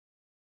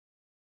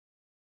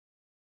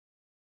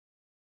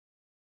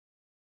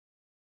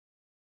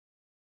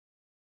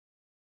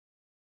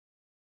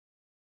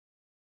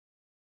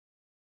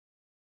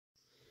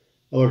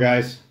Hello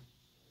guys.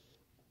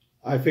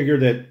 I figured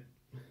that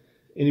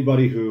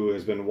anybody who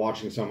has been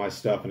watching some of my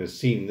stuff and has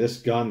seen this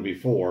gun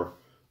before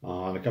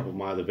on a couple of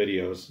my other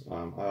videos,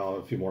 I'll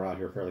have a few more out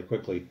here fairly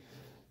quickly,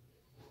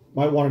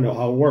 might want to know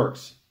how it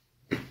works,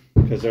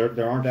 because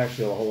there aren't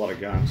actually a whole lot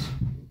of guns.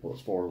 Pull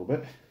this forward a little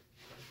bit.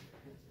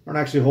 There aren't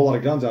actually a whole lot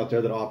of guns out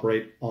there that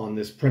operate on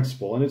this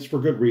principle, and it's for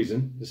good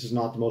reason. This is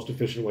not the most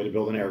efficient way to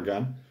build an air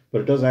gun, but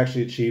it does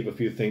actually achieve a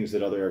few things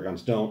that other air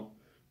guns don't.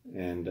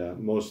 And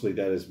mostly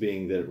that is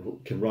being that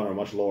it can run on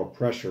much lower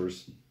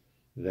pressures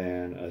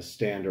than a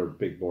standard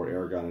big bore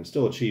air gun and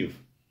still achieve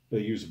a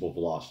usable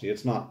velocity.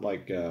 It's not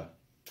like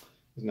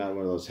it's not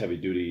one of those heavy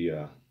duty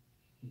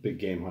big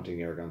game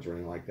hunting air guns or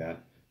anything like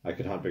that. I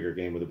could hunt bigger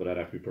game with it, but I'd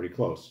have to be pretty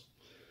close.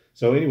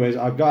 So anyways,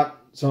 I've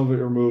got some of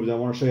it removed. I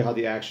want to show you how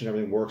the action and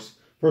everything works.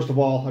 First of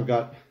all, I've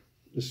got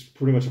this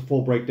pretty much a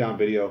full breakdown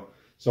video.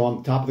 So on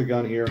the top of the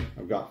gun here,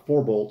 I've got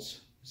 4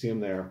 bolts. See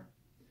them there.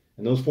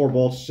 And those 4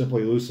 bolts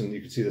simply loosen.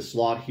 You can see the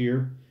slot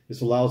here.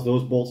 This allows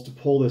those bolts to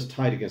pull this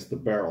tight against the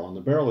barrel. And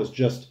the barrel is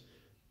just,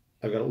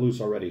 I've got it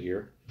loose already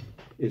here.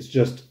 It's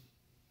just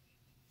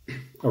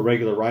a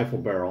regular rifle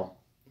barrel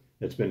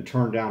that's been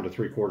turned down to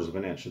 3/4 of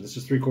an inch. So this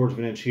is 3/4 of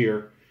an inch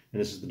here,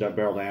 and this is the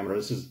barrel diameter.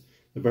 This is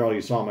the barrel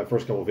you saw in my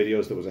first couple of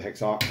videos that was a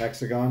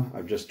hexagon.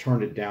 I've just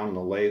turned it down in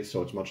the lathe,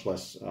 so it's much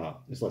less,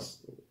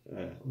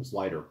 it's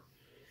lighter.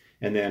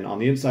 And then on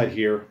the inside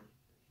here,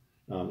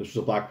 this was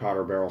a black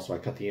powder barrel, so I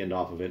cut the end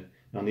off of it.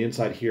 And on the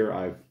inside here,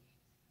 I've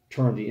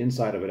turned the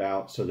inside of it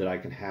out so that I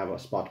can have a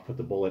spot to put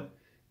the bullet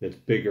that's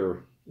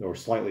bigger or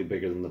slightly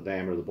bigger than the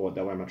diameter of the bullet.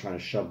 That way I'm not trying to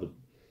shove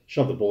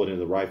the bullet into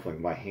the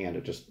rifling by hand.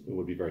 It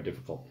would be very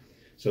difficult.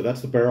 So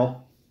that's the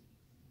barrel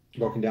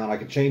broken down. I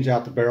can change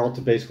out the barrel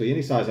to basically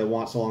any size I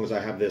want so long as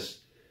I have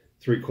this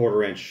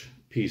 3/4 inch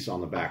piece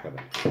on the back of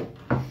it.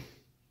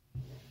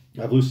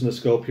 I've loosened the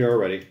scope here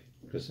already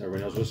because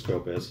everybody knows what a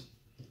scope is.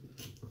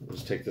 I'll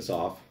just take this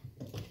off.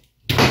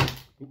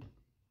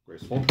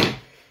 Graceful.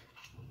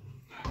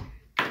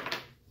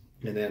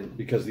 And then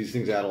because these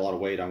things add a lot of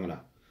weight, I'm going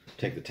to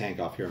take the tank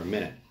off here in a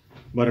minute.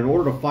 But in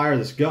order to fire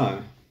this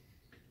gun,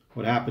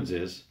 what happens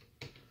is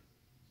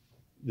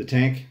the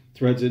tank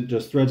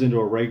just threads into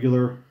a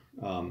regular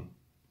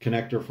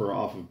connector for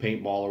off of a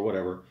paintball or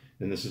whatever.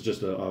 And this is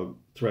just a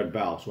thread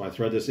valve. So when I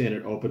thread this in,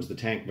 it opens the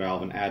tank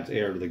valve and adds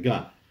air to the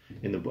gun.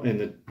 In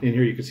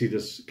here you can see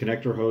this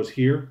connector hose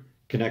here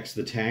connects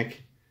the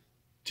tank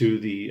to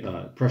the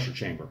pressure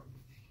chamber.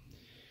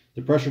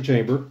 The pressure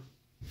chamber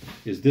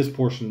is this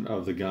portion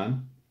of the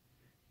gun,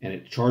 and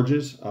it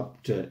charges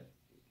up to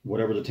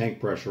whatever the tank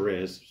pressure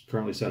is. It's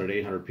currently set at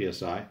 800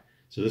 psi.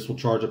 So this will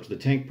charge up to the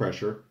tank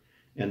pressure,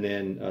 and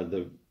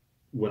then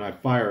when I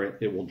fire it,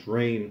 it will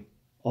drain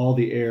all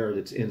the air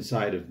that's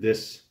inside of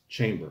this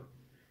chamber,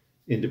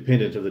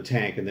 independent of the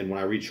tank. And then when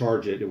I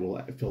recharge it, it will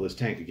fill this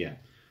tank again.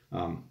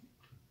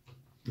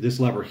 This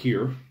lever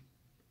here,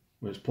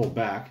 when it's pulled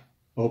back,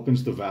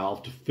 opens the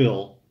valve to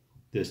fill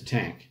this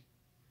tank.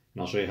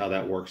 And I'll show you how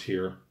that works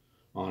here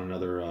on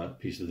another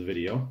piece of the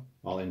video.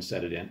 I'll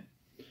inset it in.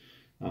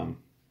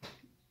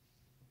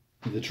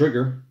 The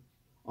trigger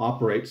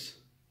operates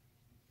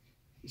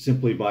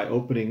simply by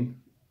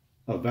opening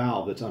a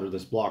valve that's under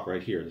this block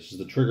right here. This is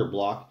the trigger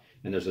block,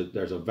 and there's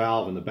a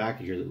valve in the back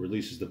of here that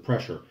releases the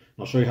pressure. And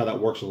I'll show you how that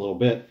works in a little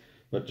bit,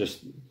 but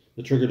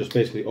the trigger just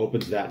basically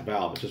opens that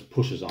valve. It just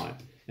pushes on it.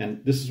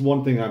 And this is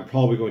one thing I'm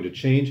probably going to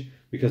change,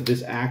 because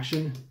this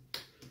action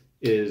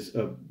is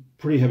a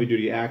pretty heavy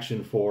duty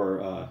action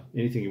for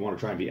anything you want to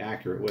try and be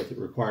accurate with. It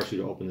requires you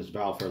to open this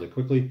valve fairly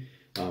quickly.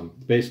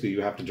 Basically, you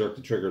have to jerk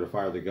the trigger to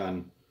fire the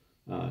gun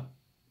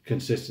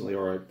consistently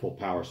or at full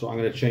power. So I'm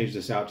going to change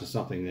this out to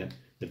something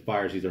that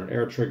fires either an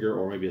air trigger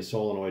or maybe a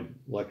solenoid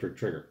electric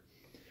trigger.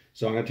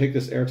 So I'm going to take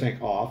this air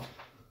tank off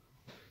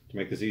to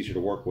make this easier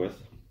to work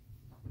with.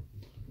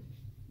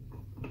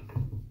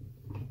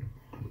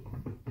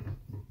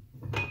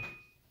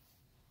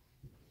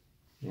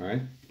 All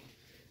right,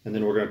 and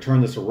then we're going to turn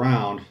this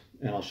around,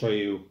 and I'll show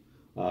you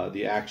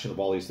the action of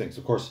all these things.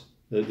 Of course,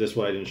 this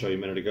what I didn't show you a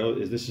minute ago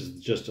is this is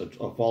just a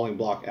falling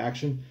block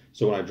action.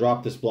 So when I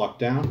drop this block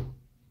down,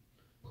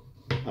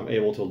 I'm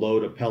able to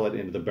load a pellet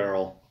into the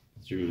barrel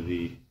through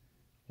the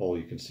hole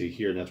you can see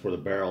here, and that's where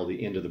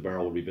the end of the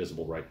barrel will be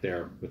visible right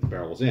there with the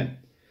barrels in.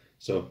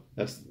 So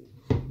that's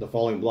the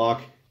falling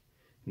block,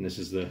 and this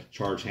is the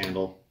charge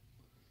handle.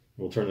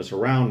 We'll turn this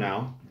around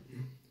now,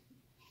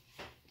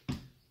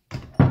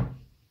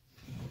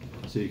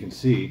 so you can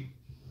see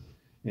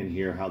in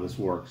here how this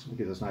works. I'll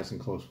get this nice and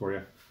close for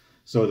you.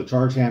 So the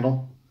charge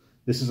handle,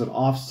 this is an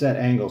offset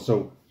angle.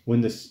 So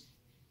when this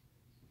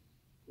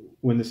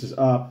is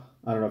up,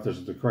 I don't know if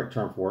there's the correct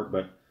term for it,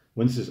 but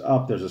when this is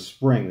up, there's a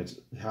spring that's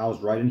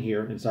housed right in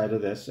here inside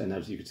of this, and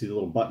as you can see the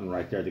little button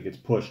right there that gets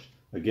pushed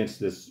against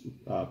this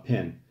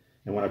pin.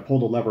 And when I pull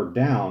the lever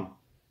down,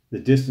 the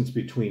distance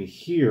between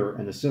here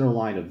and the center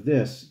line of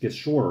this gets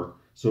shorter,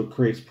 so it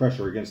creates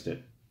pressure against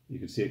it. You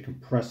can see it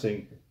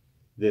compressing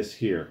this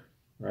here,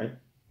 right?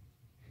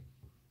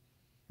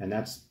 And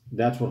that's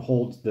what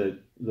holds the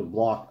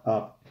block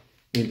up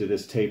into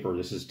this taper.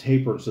 This is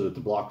tapered so that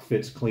the block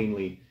fits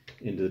cleanly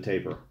into the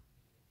taper.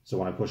 So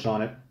when I push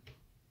on it,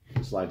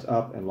 it slides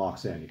up and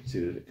locks in. You can see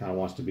that it kind of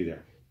wants to be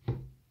there,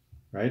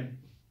 right?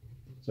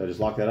 So I just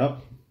lock that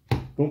up,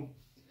 boom.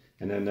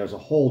 And then there's a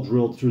hole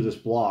drilled through this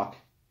block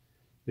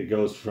that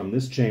goes from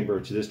this chamber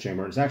to this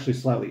chamber. It's actually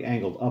slightly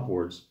angled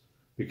upwards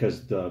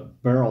because the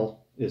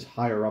barrel is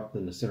higher up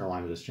than the center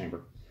line of this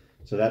chamber.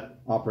 So that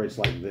operates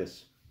like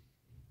this.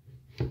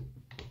 And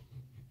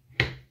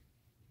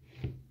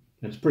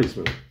it's pretty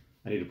smooth.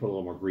 I need to put a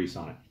little more grease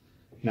on it.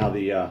 Now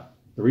the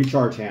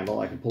recharge handle,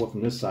 I can pull it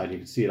from this side. You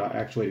can see it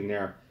actuating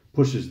there,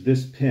 pushes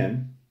this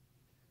pin,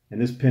 and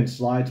this pin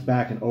slides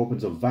back and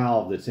opens a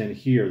valve that's in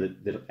here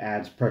that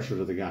adds pressure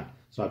to the gun.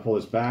 So I pull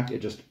this back, it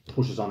just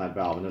pushes on that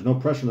valve. And there's no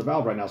pressure in the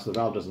valve right now, so the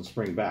valve doesn't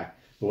spring back.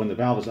 But when the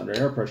valve is under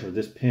air pressure,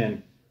 this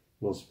pin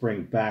will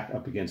spring back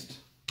up against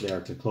there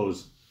to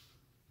close.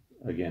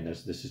 Again,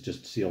 this is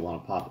just sealed on a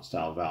poppet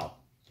style valve.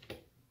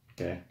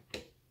 Okay.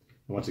 And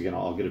once again,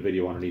 I'll get a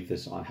video underneath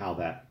this on how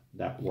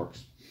that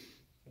works.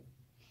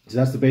 So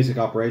that's the basic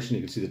operation.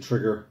 You can see the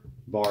trigger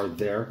bar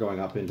there going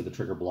up into the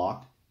trigger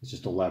block. It's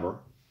just a lever.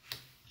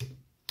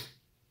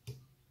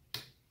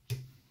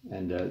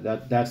 And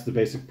that's the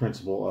basic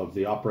principle of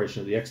the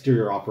operation, the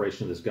exterior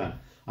operation of this gun.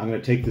 I'm going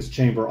to take this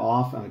chamber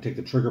off. I'm going to take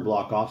the trigger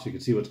block off so you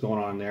can see what's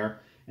going on there.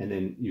 And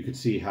then you can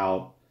see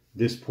how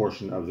this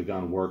portion of the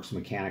gun works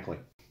mechanically.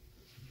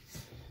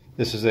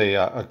 This is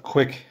a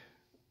quick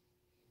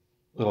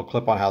little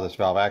clip on how this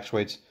valve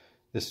actuates.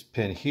 This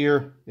pin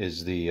here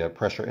is the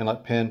pressure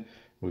inlet pin.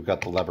 We've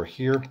got the lever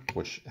here,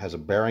 which has a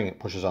bearing. It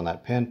pushes on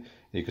that pin.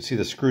 You can see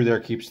the screw there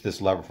keeps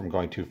this lever from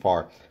going too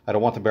far. I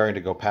don't want the bearing to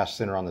go past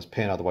center on this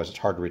pin, otherwise it's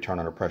hard to return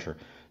under pressure.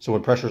 So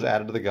when pressure is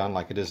added to the gun,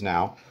 like it is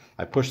now,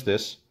 I push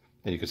this,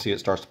 and you can see it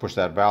starts to push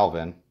that valve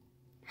in,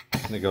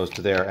 and it goes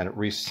to there, and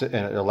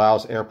it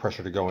allows air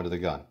pressure to go into the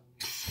gun.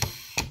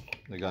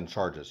 The gun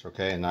charges,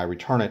 okay, and I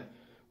return it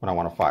when I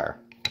want to fire,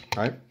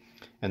 right?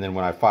 And then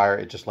when I fire,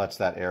 it just lets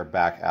that air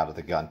back out of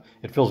the gun.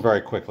 It fills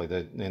very quickly.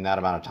 In that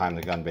amount of time,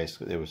 the gun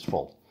basically, it was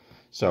full.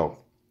 So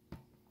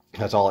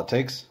that's all it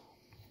takes.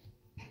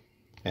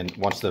 And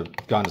once the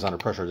gun is under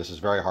pressure, this is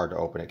very hard to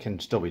open. It can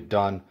still be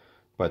done,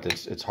 but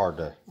it's hard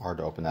to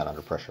open that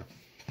under pressure.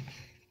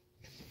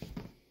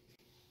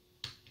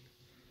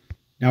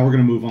 Now we're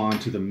going to move on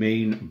to the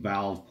main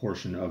valve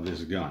portion of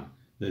this gun.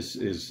 This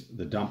is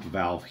the dump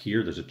valve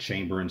here. There's a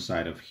chamber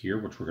inside of here,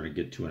 which we're going to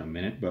get to in a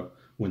minute. But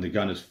when the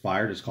gun is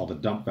fired, it's called a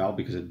dump valve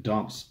because it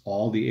dumps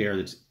all the air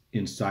that's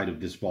inside of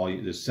this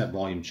volume, this set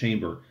volume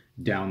chamber,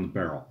 down the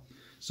barrel.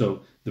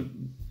 So the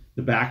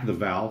back of the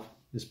valve,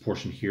 this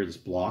portion here, this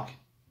block,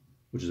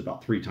 which is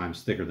about 3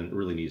 times thicker than it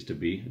really needs to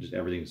be. Just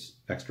everything's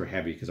extra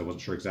heavy because I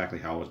wasn't sure exactly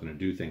how I was going to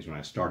do things when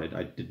I started.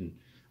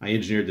 I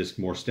engineered this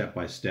more step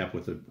by step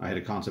I had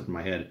a concept in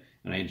my head,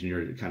 and I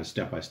engineered it kind of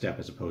step by step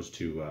as opposed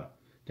to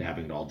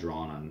having it all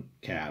drawn on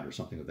CAD or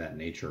something of that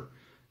nature.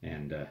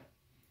 And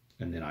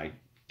then I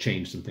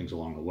changed some things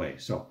along the way.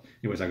 So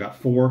anyways, I got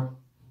 4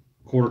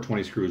 quarter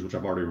 20 screws, which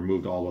I've already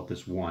removed all of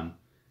this one,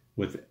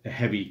 with a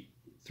heavy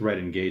thread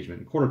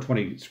engagement. And quarter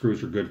 20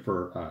 screws are good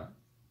for,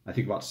 I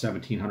think, about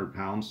 1,700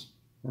 pounds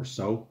or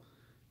so.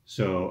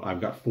 So I've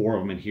got 4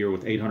 of them in here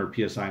with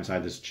 800 psi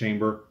inside this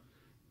chamber.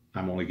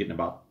 I'm only getting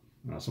about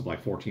something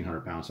like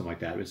 1,400 pounds, something like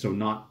that. So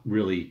not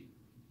really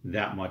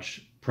that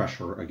much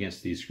pressure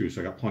against these screws.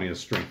 So I got plenty of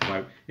strength.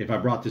 If I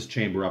brought this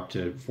chamber up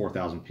to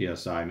 4,000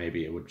 psi,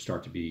 maybe it would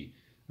start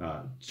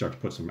to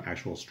put some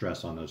actual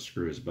stress on those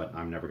screws, but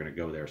I'm never going to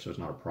go there, so it's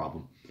not a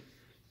problem.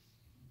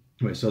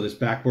 Anyway, so this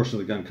back portion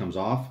of the gun comes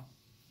off,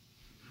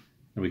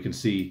 and we can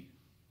see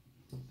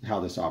how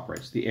this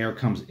operates. The air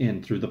comes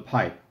in through the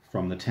pipe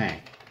from the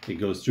tank. It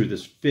goes through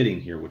this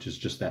fitting here, which is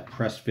just that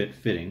press fit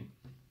fitting,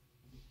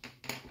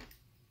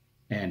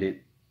 and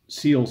it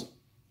seals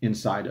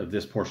inside of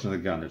this portion of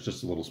the gun. There's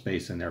just a little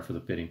space in there for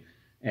the fitting,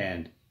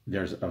 and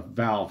there's a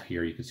valve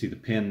here. You can see the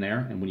pin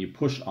there, and when you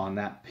push on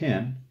that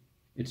pin,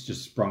 it's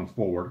just sprung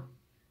forward,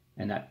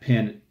 and that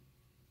pin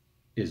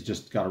is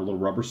just got a little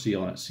rubber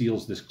seal, and it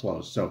seals this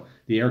closed. So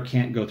the air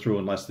can't go through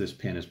unless this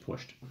pin is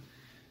pushed.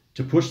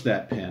 To push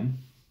that pin,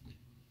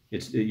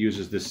 it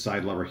uses this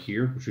side lever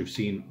here, which we've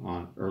seen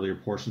on earlier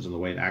portions of the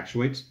way it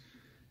actuates,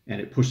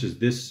 and it pushes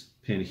this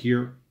pin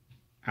here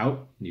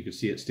out, and you can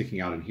see it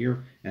sticking out in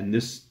here, and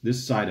this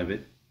side of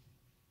it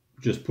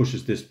just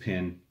pushes this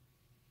pin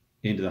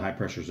into the high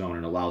pressure zone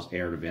and allows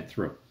air to vent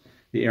through.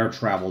 The air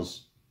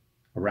travels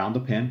around the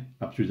pin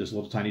up through this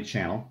little tiny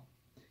channel,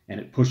 and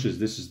it pushes,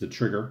 this is the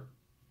trigger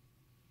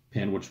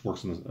pin, which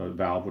works in the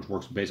valve, which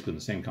works basically in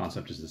the same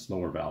concept as this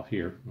lower valve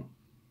here,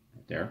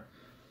 right there,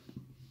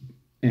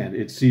 and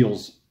it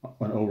seals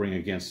an O-ring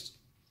against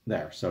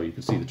there. So you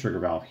can see the trigger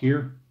valve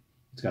here.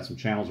 It's got some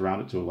channels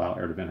around it to allow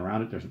air to vent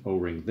around it. There's an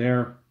O-ring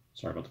there.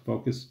 Sorry about the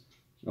focus.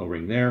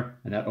 O-ring there,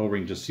 and that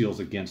O-ring just seals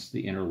against the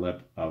inner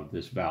lip of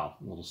this valve,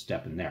 a little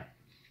step in there.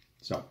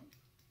 So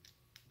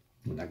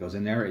when that goes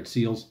in there, it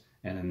seals,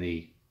 and in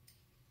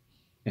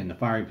the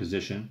firing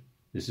position,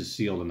 this is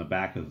sealed, in the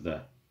back of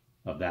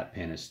that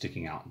pin is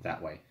sticking out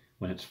that way.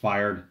 When it's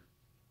fired,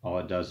 all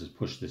it does is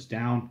push this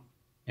down,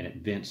 and it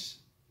vents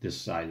this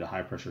side, the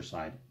high pressure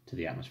side, to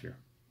the atmosphere.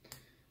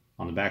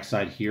 On the back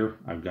side here,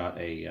 I've got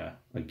a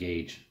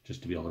gauge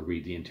just to be able to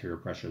read the interior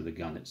pressure of the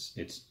gun.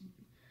 It's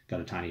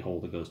got a tiny hole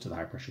that goes to the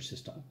high pressure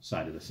system,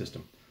 side of the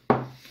system.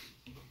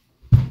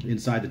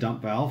 Inside the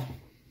dump valve,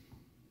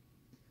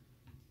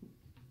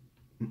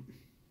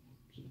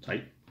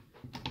 tight,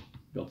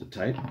 built it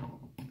tight.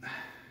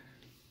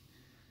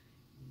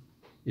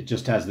 It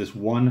just has this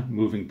one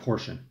moving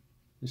portion.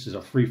 This is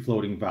a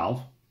free-floating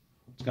valve.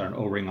 It's got an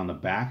O-ring on the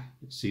back.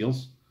 It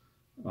seals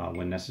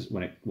when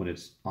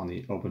it's on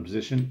the open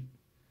position,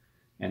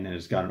 and then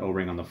it's got an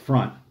O-ring on the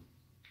front,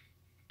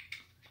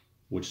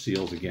 which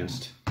seals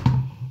against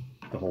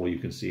the hole you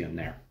can see in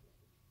there.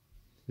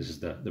 This is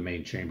the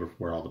main chamber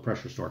where all the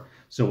pressure is stored.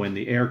 So when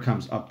the air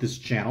comes up this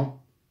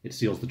channel, it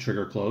seals the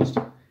trigger closed,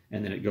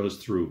 and then it goes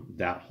through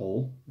that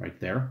hole right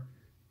there,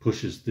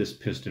 pushes this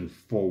piston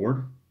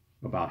forward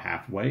about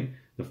halfway.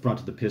 The front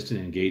of the piston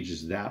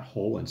engages that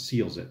hole and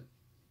seals it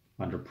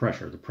under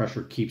pressure. The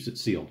pressure keeps it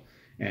sealed,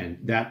 and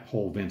that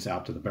hole vents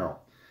out to the barrel.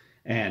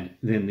 And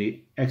then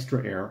the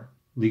extra air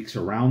leaks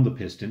around the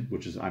piston,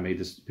 which is, I made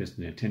this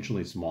piston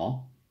intentionally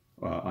small,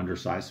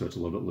 undersized, so it's a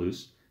little bit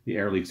loose. The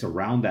air leaks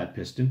around that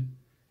piston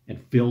and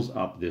fills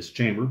up this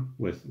chamber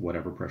with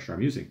whatever pressure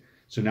I'm using.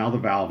 So now the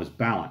valve is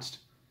balanced.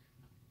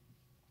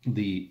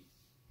 There's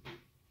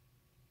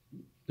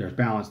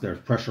balance, there's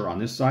pressure on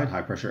this side,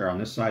 high pressure air on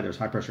this side, there's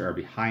high pressure air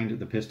behind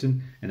the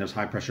piston, and there's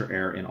high pressure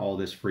air in all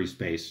this free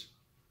space,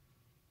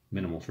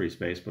 minimal free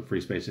space, but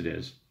free space it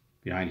is,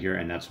 behind here,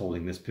 and that's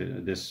holding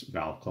this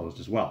valve closed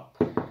as well.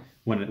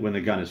 When the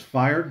gun is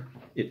fired,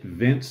 it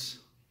vents,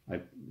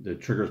 the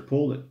trigger is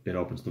pulled, it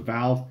opens the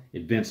valve,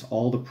 it vents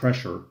all the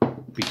pressure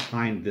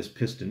behind this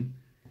piston,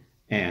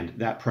 and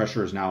that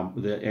pressure is now,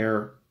 the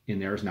air in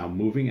there is now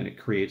moving, and it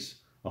creates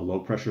a low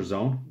pressure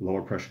zone,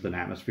 lower pressure than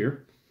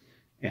atmosphere.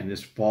 And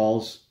this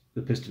falls,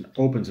 the piston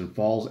opens and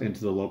falls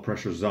into the low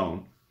pressure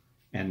zone,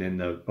 and then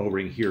the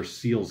O-ring here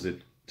seals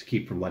it to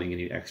keep from letting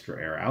any extra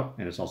air out,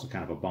 and it's also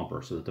kind of a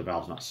bumper so that the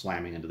valve's not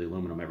slamming into the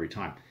aluminum every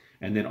time.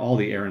 And then all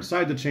the air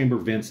inside the chamber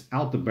vents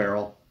out the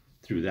barrel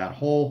through that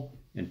hole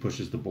and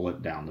pushes the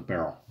bullet down the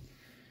barrel.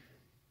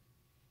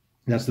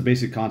 That's the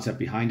basic concept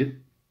behind it.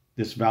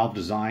 This valve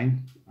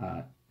design,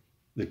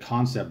 the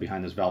concept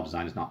behind this valve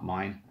design is not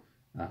mine.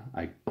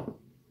 I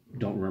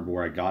don't remember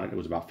where I got it. It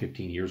was about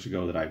 15 years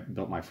ago that I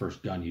built my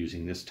first gun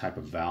using this type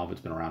of valve. It's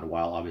been around a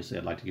while. Obviously,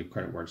 I'd like to give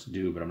credit where it's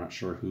due, but I'm not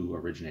sure who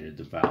originated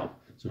the valve.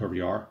 So whoever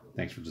you are,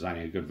 thanks for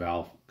designing a good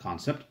valve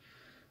concept.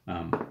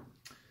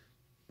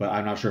 But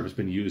I'm not sure if it's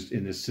been used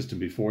in this system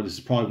before. This is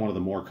probably one of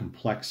the more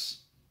complex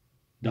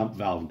dump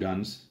valve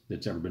guns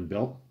that's ever been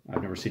built.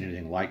 I've never seen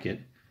anything like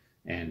it,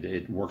 and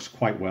it works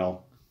quite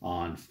well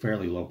on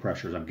fairly low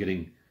pressures.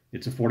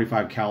 It's a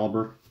 45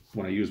 caliber.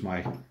 When I use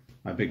my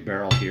big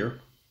barrel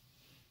here,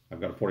 I've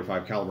got a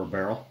 45 caliber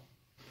barrel,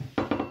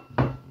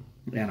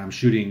 and I'm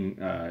shooting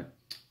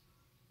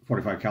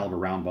 45 caliber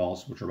round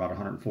balls, which are about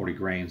 140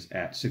 grains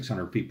at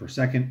 600 feet per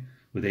second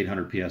with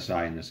 800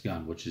 psi in this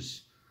gun, which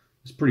is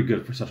pretty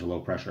good for such a low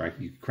pressure.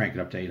 You can crank it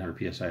up to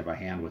 800 psi by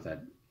hand with a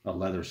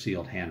leather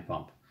sealed hand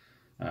pump,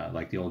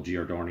 like the old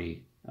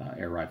Giordani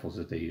air rifles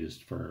that they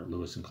used for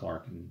Lewis and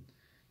Clark and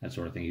that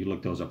sort of thing. You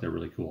look those up, they're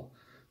really cool.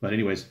 But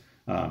anyways,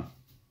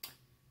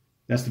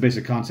 that's the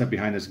basic concept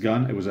behind this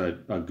gun. It was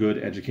a good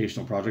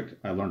educational project.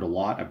 I learned a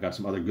lot. I've got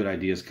some other good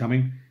ideas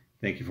coming.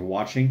 Thank you for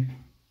watching.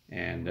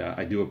 And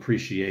I do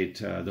appreciate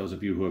those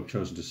of you who have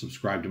chosen to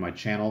subscribe to my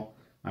channel.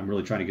 I'm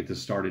really trying to get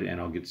this started, and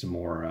I'll get some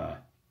more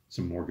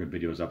good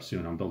videos up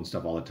soon. I'm building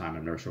stuff all the time.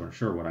 I'm never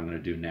sure what I'm going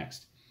to do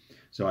next.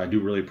 So I do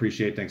really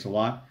appreciate it. Thanks a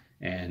lot.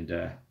 And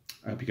I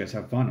hope you guys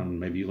have fun, and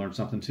maybe you learned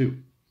something too.